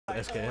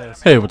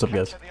SKS. Hey, what's up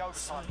guys?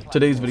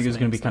 Today's video is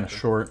going to be kind of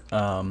short.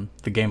 The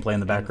gameplay in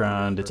the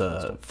background, it's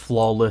a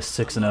flawless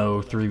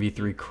 6-0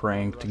 3v3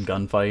 cranked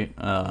gunfight.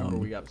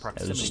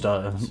 It was just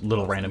a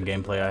little random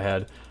gameplay I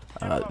had.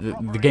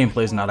 The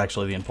gameplay is not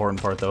actually the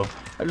important part though.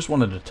 I just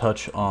wanted to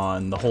touch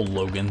on the whole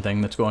Logan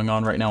thing that's going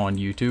on right now on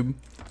YouTube.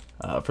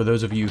 For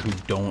those of you who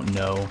don't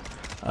know,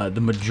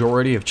 the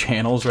majority of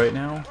channels right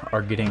now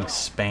are getting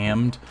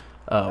spammed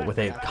with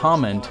a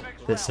comment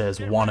that says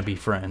 "wanna be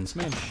friends."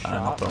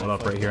 I'll throw it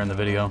up right here in the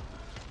video,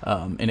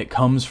 and it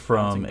comes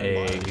from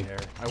a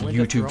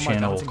YouTube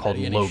channel called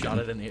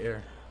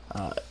Logan.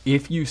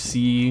 If you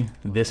see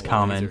this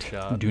comment,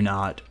 do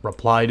not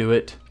reply to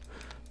it.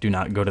 Do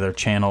not go to their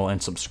channel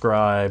and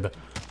subscribe.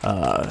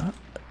 I'm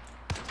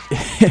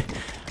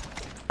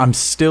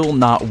still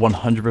not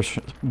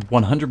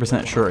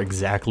 100% sure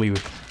exactly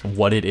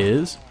what it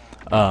is,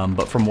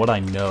 but from what I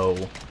know,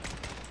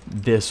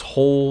 this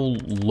whole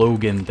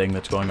Logan thing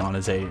that's going on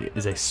is a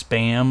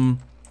spam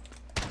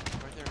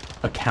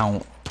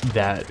account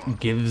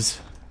that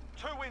gives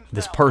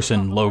this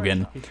person,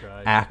 Logan,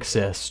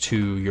 access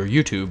to your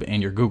YouTube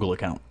and your Google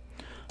account.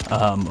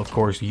 Of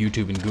course,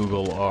 YouTube and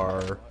Google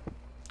are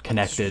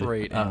connected.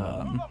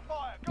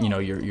 You know,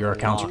 your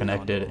accounts are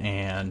connected,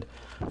 and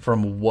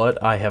from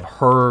what I have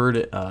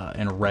heard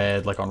and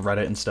read, like on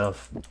Reddit and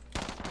stuff,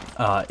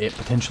 it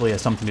potentially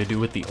has something to do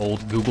with the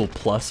old Google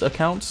Plus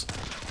accounts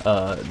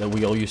that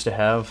we all used to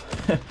have.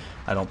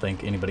 I don't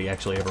think anybody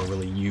actually ever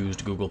really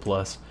used Google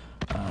Plus,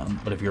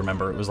 but if you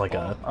remember, it was like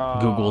a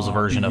Google's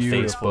version of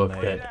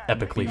Facebook that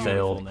epically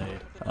failed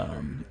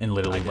and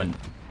literally went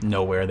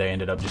nowhere. They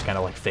ended up just kind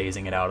of like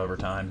phasing it out over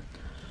time.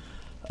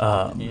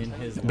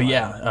 But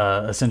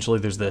yeah, essentially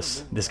there's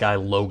this guy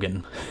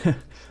Logan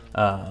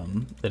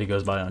that he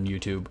goes by on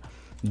YouTube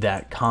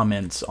that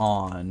comments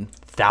on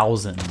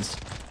thousands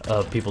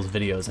of people's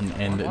videos,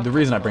 and the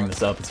reason I bring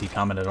this up is he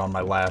commented on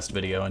my last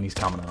video, and he's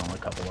commented on a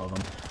couple of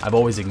them. I've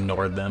always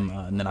ignored them,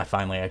 and then I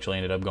finally actually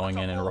ended up going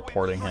in and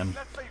reporting him,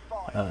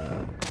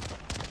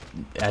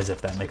 as if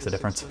that makes a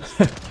difference.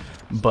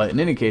 But in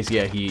any case,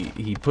 yeah,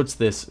 he puts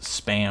this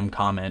spam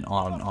comment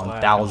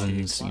on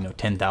thousands, you know,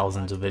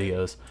 10,000s of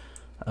videos,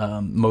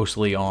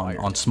 mostly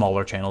on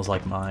smaller channels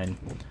like mine,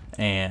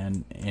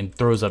 and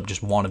throws up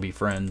just wannabe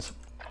friends,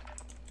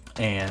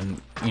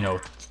 and you know,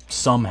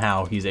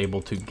 somehow he's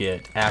able to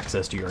get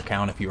access to your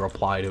account if you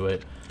reply to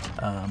it,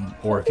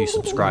 or if you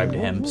subscribe to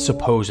him,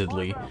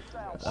 supposedly.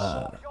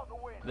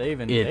 They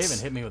even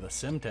hit me with a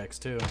Simtex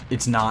too.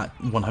 It's not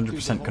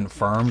 100%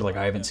 confirmed. Like,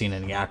 I haven't seen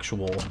any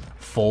actual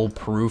full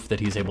proof that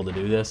he's able to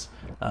do this,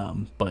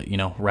 but you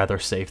know, rather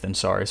safe than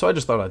sorry. So I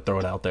just thought I'd throw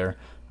it out there.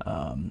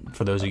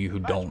 For those of you who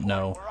don't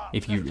know,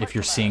 if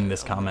you're seeing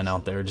this comment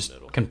out there, just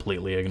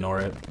completely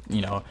ignore it.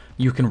 You know,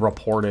 you can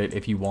report it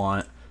if you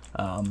want,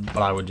 but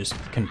I would just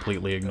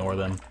completely ignore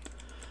them.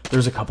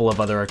 There's a couple of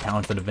other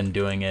accounts that have been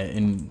doing it,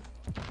 and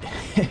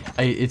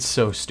it's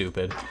so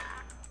stupid.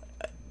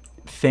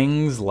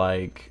 Things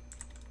like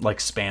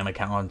spam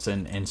accounts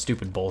and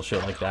stupid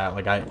bullshit like that,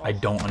 like I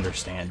don't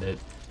understand it.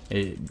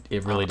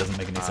 It really doesn't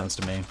make any sense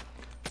to me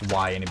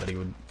why anybody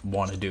would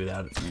want to do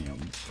that, you know,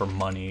 for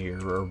money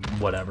or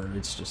whatever.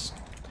 It's just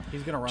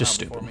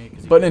stupid.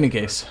 But in any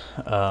case,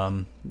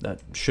 that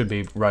should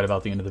be right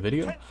about the end of the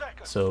video.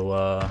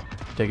 So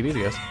take it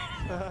easy, guys.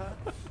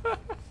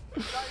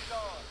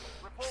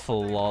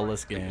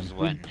 Flawless game.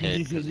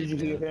 Did you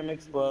hear him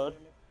explode?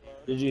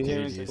 Did you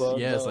hear him explode?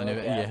 Yes, I knew.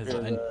 Yes,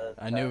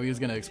 I knew he was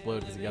gonna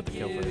explode because he got the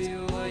kill first.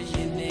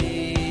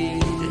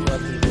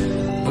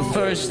 But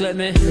first, let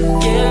me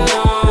get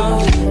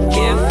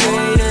lost.